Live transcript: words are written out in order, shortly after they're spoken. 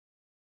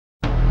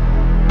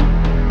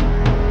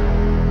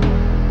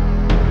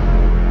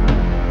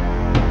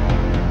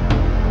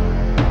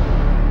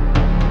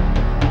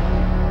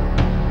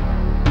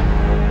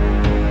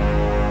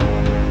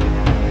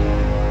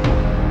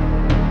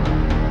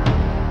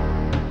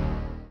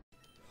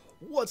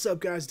What's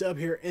up, guys? Dub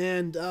here,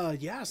 and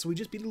yeah, so we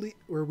just beat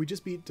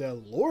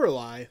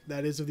Lorelei,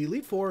 that is, of the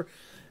Elite Four,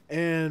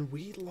 and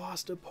we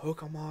lost a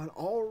Pokemon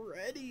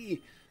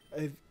already.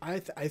 I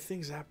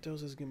think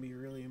Zapdos is gonna be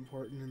really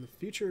important in the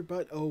future,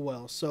 but oh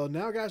well. So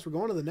now, guys, we're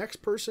going to the next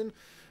person.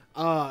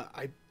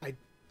 I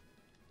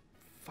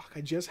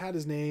just had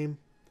his name.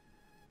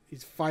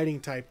 He's fighting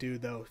type,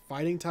 dude, though.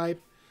 Fighting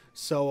type.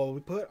 So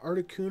we put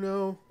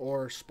Articuno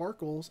or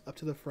Sparkles up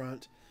to the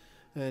front.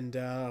 And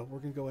we're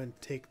going to go ahead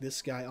and take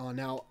this guy on.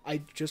 Now,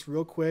 just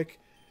real quick,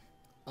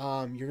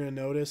 you're going to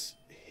notice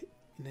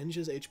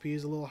Ninja's HP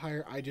is a little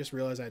higher. I just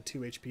realized I had 2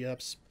 HP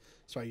ups,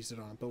 so I used it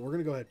on. But we're going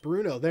to go ahead.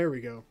 Bruno, there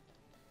we go.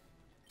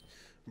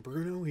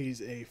 Bruno,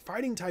 he's a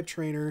fighting type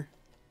trainer.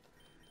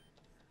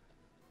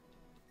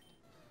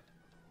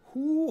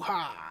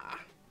 Hoo-ha!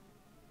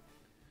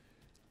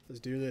 Let's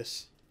do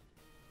this.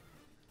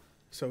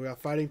 So we got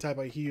fighting type.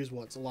 He used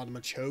what's a lot of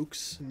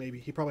Machokes, and maybe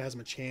he probably has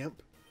Machamp.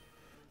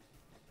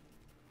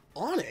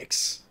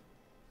 Onyx?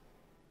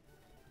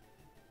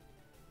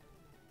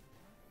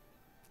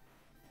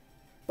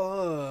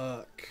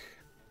 Fuck.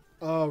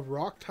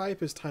 Rock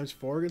type is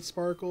 ×4 against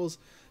Sparkles.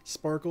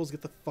 Sparkles,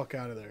 get the fuck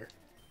out of there.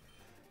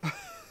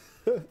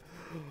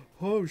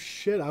 Oh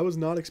shit, I was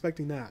not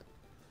expecting that.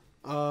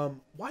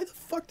 Why the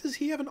fuck does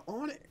he have an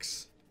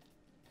Onyx?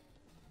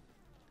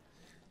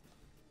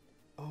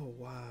 Oh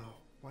wow.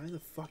 Why the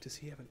fuck does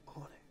he have an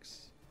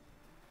Onyx?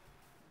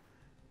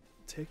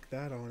 Take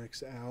that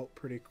Onyx out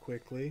pretty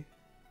quickly.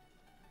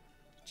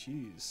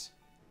 Jeez.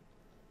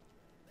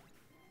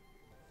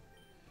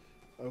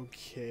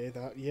 Okay,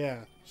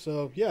 yeah.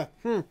 So, yeah.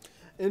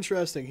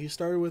 Interesting. He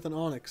started with an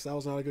Onyx. That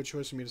was not a good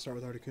choice for me to start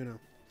with Articuno.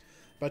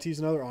 About to use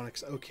another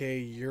Onyx. Okay,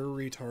 you're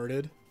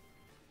retarded.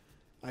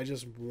 I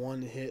just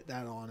one-hit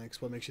that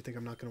Onyx. What makes you think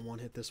I'm not going to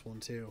one-hit this one,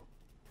 too?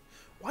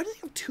 Why does he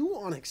have 2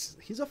 Onyx?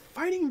 He's a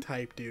fighting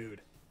type,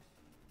 dude.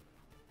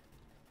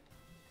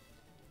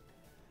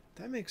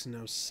 That makes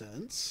no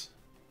sense.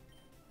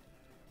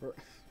 Or,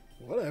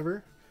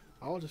 whatever.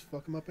 I'll just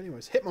fuck him up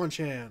anyways.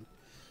 Hitmonchan!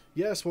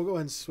 Yes, we'll go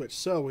ahead and switch.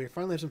 So, we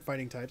finally have some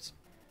fighting types.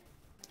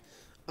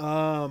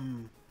 Yeah,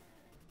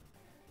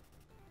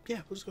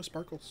 we'll just go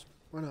Sparkles.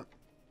 Why not?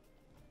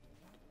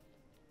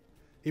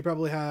 He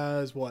probably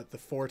has, what, the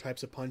 4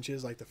 types of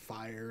punches? Like the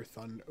Fire,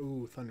 Thunder...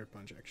 Ooh, Thunder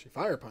Punch, actually.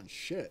 Fire Punch,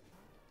 shit.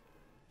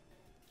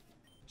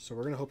 So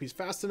we're gonna hope he's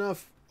fast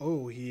enough.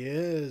 Oh, he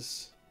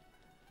is.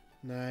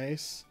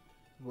 Nice.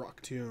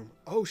 Rock Tomb.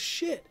 Oh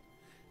shit!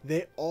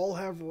 They all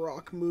have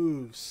rock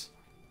moves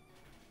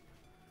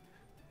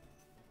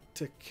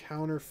to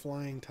counter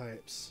flying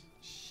types.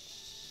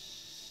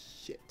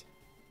 Shit.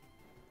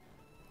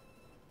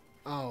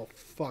 Oh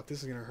fuck,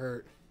 this is gonna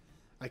hurt.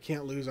 I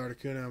can't lose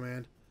Articuno,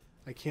 man.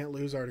 I can't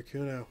lose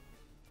Articuno.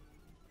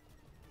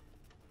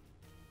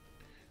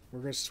 We're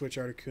gonna switch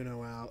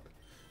Articuno out.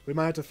 We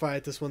might have to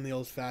fight this one the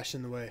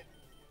old-fashioned way.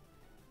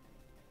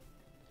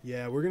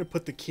 Yeah, we're gonna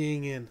put the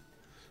king in.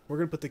 We're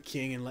going to put the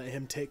king and let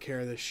him take care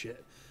of this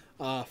shit.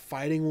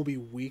 Fighting will be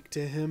weak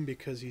to him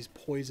because he's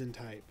poison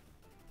type.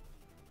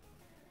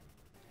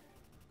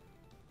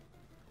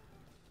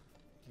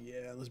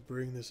 Yeah, let's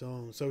bring this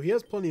on. So he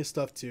has plenty of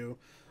stuff too.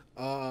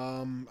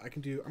 I'm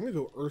going to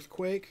go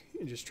Earthquake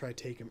and just try to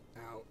take him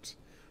out.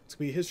 It's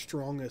going to be his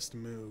strongest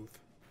move.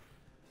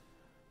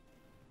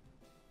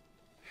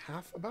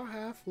 About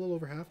half, a little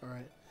over half.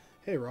 Alright.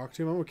 Hey, Rock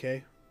Tomb, I'm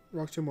okay.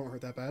 Rock Tomb won't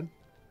hurt that bad.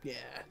 Yeah,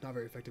 not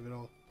very effective at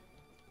all.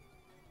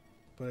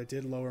 But I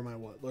did lower my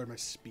what? Lower my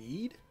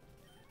speed?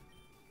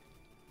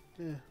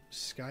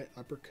 Sky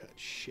Uppercut.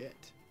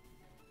 Shit.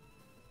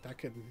 That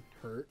could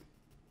hurt.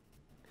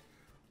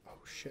 Oh,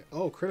 shit.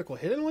 Oh, critical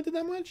hit and what did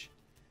that much?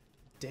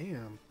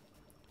 Damn.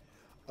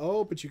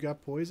 Oh, but you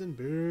got poison,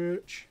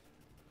 bitch.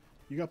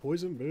 You got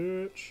poison,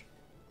 bitch.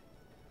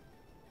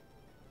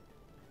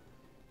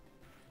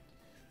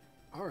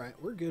 Alright,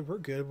 we're good. We're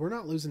good. We're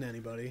not losing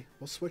anybody.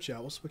 We'll switch out.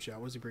 We'll switch out.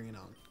 What's he bringing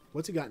on?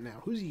 What's he got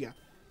now? Who's he got?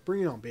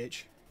 Bring it on,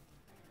 bitch.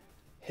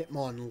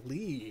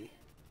 Hitmonlee.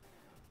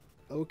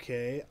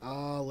 Okay,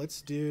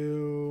 let's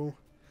do...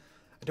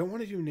 I don't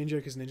want to do Ninja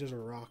because Ninja's a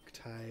rock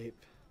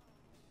type.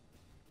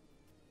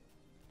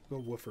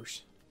 Go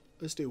Woofers.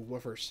 Let's do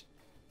Woofers.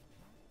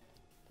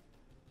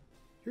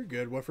 You're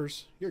good,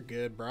 Woofers. You're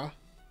good, bruh.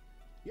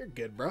 You're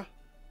good, bruh.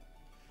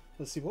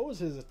 Let's see, what was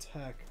his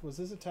attack? Was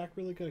his attack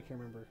really good? I can't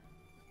remember.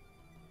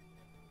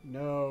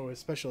 No, his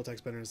special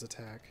attack's better than his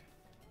attack.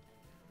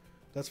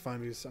 That's fine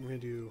because I'm going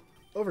to do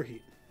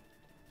Overheat.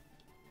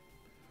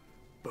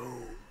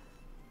 Boom.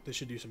 This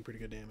should do some pretty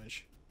good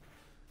damage.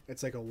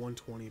 It's like a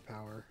 120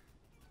 power.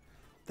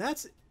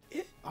 That's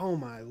it. Oh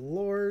my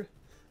lord.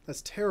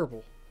 That's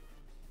terrible.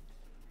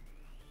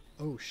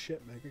 Oh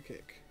shit, Mega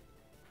Kick.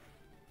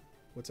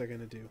 What's that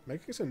gonna do?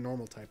 Mega Kick's a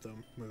normal type though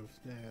move.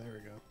 Yeah, there we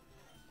go.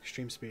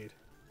 Extreme Speed.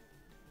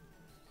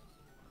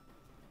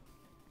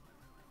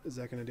 Is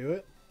that gonna do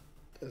it?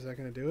 Is that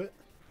gonna do it?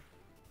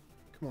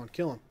 Come on,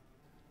 kill him.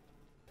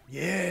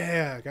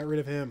 Yeah, got rid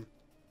of him.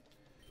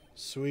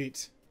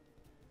 Sweet.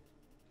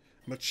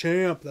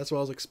 Machamp, that's what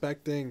I was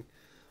expecting.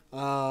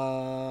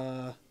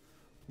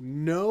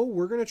 No,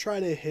 we're going to try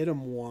to hit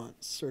him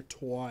once or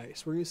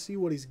twice. We're going to see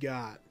what he's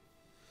got.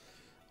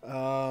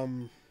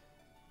 You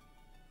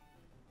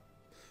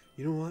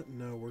know what?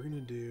 No, we're going to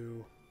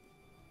do...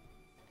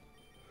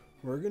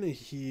 We're going to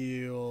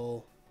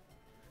heal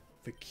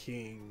the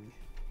king.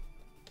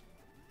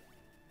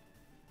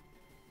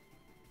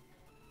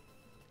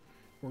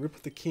 We're going to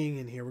put the king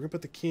in here. We're going to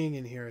put the king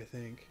in here, I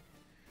think.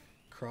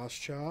 Cross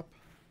chop.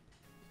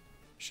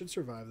 Should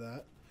survive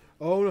that.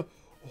 Oh, no.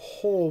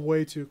 Oh,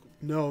 way too...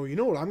 No, you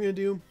know what I'm going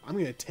to do? I'm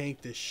going to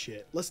tank this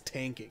shit. Let's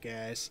tank it,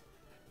 guys.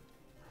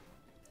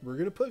 We're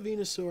going to put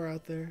Venusaur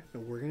out there,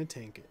 and we're going to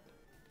tank it.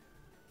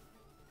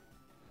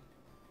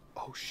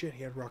 Oh, shit.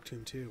 He had Rock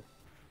Tomb, too.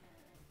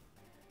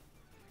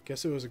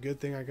 Guess it was a good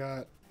thing I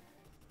got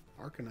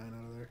Arcanine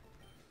out of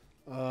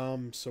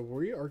there. So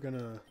we are going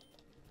to...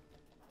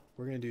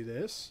 We're going to do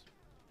this.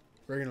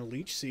 We're going to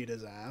Leech Seed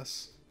his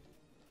ass.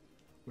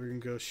 We're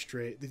going to go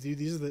straight.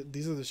 These are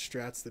the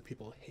strats that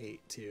people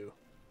hate, too.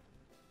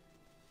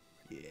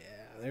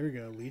 Yeah, there we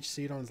go. Leech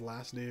Seed on his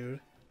last dude.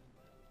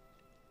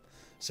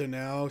 So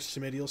now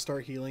Smitty will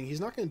start healing.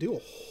 He's not going to do a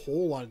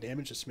whole lot of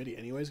damage to Smitty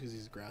anyways because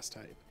he's grass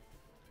type.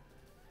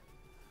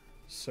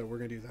 So we're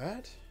going to do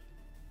that.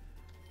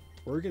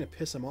 We're going to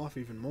piss him off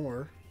even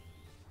more.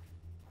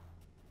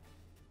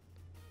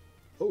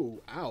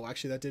 Oh, ow.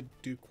 Actually, that did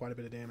do quite a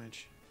bit of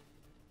damage.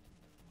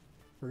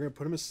 We're going to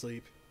put him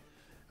asleep.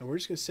 And we're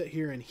just going to sit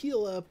here and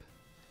heal up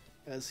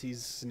as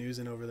he's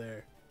snoozing over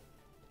there.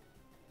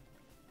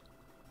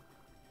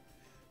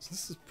 So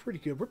this is pretty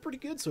good. We're pretty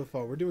good so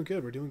far. We're doing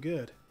good. We're doing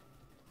good.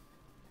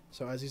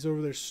 So as he's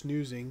over there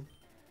snoozing.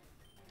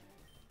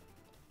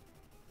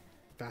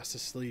 Fast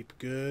asleep.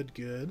 Good,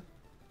 good.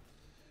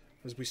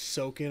 As we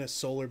soak in a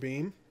solar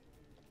beam.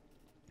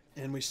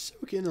 And we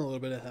soak in a little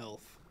bit of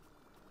health.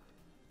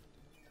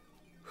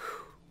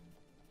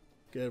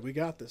 Good, we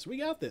got this. We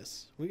got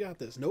this. We got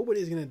this.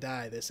 Nobody's going to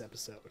die this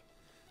episode.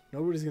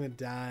 Nobody's going to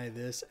die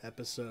this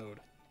episode.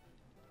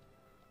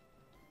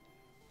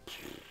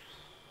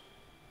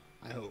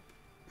 I hope.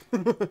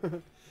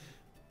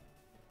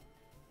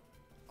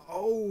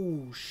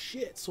 Oh,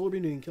 shit. Solar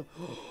Beam didn't kill.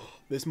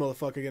 This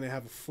motherfucker going to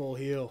have a full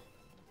heal.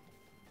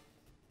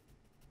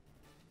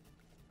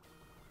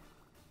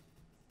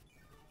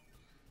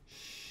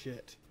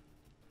 Shit.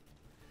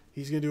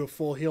 He's going to do a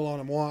full heal on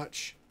him.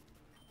 Watch.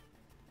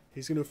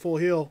 He's going to do a full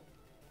heal.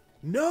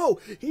 No,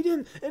 he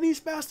didn't. And he's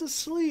fast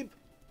asleep.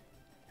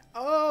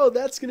 Oh,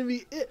 that's going to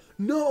be it.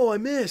 No, I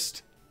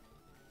missed.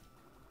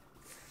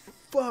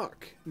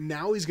 Fuck.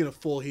 Now he's going to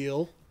full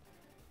heal.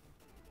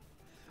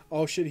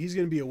 Oh, shit. He's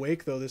going to be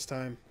awake, though, this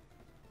time.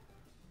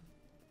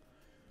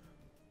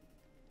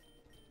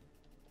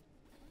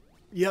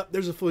 Yep,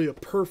 there's a full heal.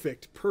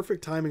 Perfect.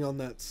 Perfect timing on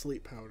that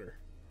sleep powder.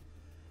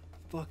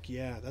 Fuck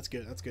yeah. That's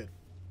good. That's good.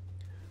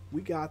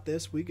 We got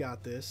this. We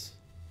got this.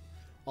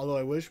 Although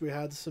I wish we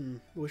had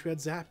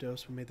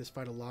Zapdos. We made this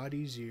fight a lot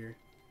easier.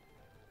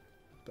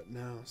 But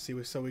no.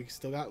 See, so we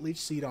still got Leech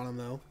Seed on him,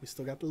 though. We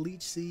still got the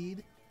Leech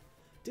Seed.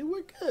 Dude,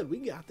 we're good. We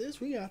got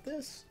this. We got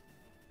this.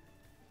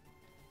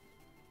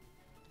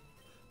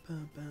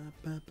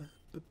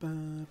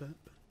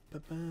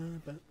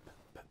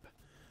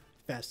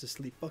 Fast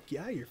asleep. Fuck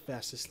yeah, you're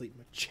fast asleep,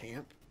 my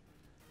champ.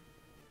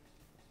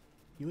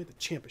 You ain't the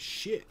champ of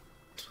shit.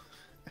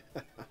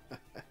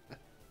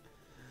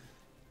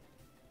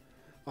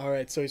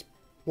 Alright, so he's...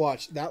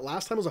 Watch, that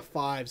last time was a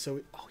 5,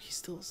 so... Oh, he's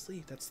still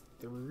asleep. That's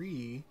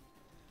 3.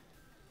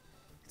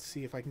 Let's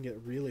see if I can get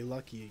really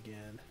lucky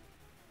again.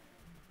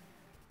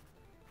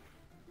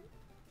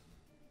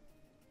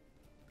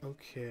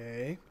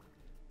 Okay.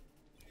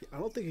 I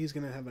don't think he's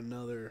going to have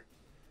another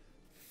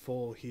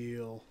full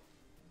heal.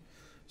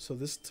 So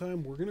this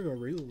time, we're going to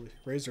go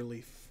Razor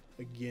Leaf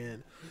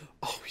again.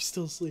 Oh, he's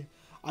still asleep.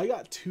 I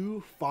got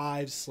 2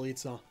 5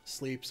 sleeps on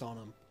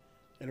him.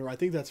 And I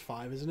think that's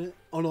 5, isn't it?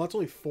 Oh, no, that's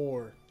only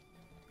 4.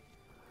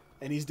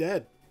 And he's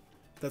dead.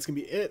 That's going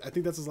to be it. I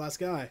think that's his last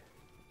guy.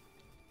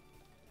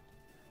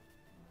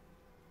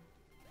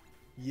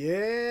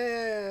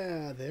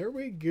 Yeah. There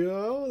we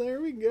go. There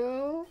we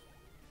go.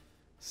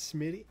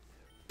 Smitty.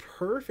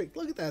 Perfect.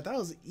 Look at that. That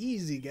was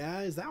easy,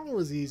 guys. That one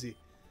was easy.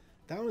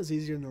 That one was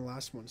easier than the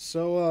last one.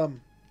 So,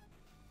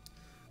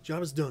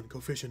 job is done. Go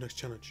fish your next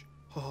challenge.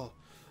 Haha.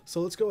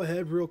 So let's go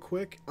ahead real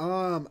quick.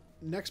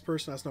 Next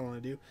person. That's not what I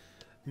want to do.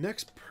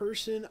 Next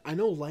person, I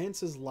know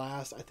Lance is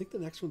last. I think the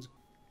next one's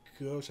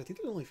Ghost. I think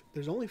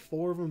there's only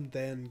 4 of them,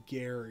 then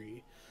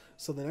Gary.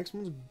 So the next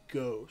one's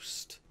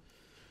Ghost.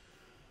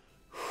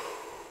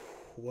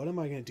 What am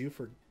I going to do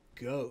for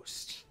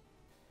Ghost?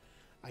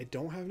 I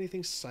don't have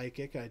anything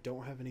psychic. I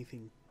don't have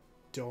anything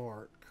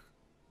dark.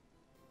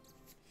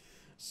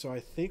 So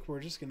I think we're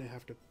just going to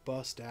have to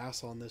bust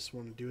ass on this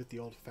one and do it the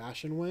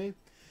old-fashioned way.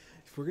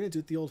 If we're going to do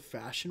it the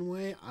old-fashioned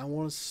way, I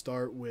want to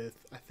start with...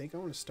 I think I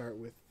want to start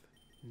with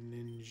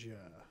Ninja.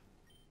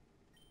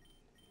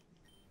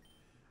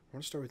 I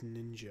want to start with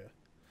Ninja.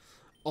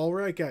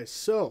 Alright, guys.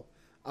 So,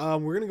 we're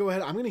going to go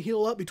ahead. I'm going to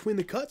heal up between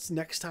the cuts.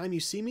 Next time you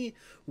see me,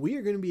 we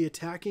are going to be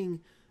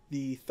attacking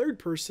the third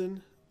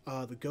person,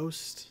 the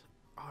Ghost.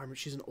 Oh,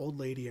 she's an old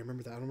lady. I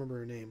remember that. I don't remember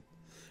her name.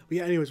 But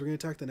yeah, anyways, we're going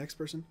to attack the next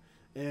person.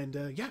 And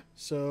yeah,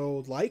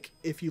 so like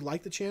if you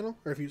like the channel,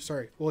 or if you,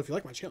 sorry, well, if you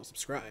like my channel,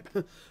 subscribe.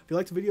 If you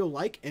like the video,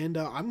 like, and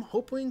I'm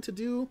hoping to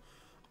do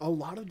a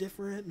lot of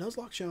different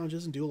Nuzlocke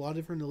challenges and do a lot of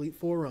different Elite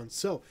Four runs.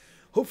 So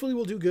hopefully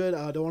we'll do good.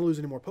 Don't want to lose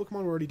any more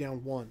Pokemon. We're already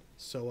down 1.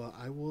 So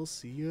I will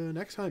see you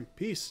next time.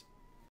 Peace.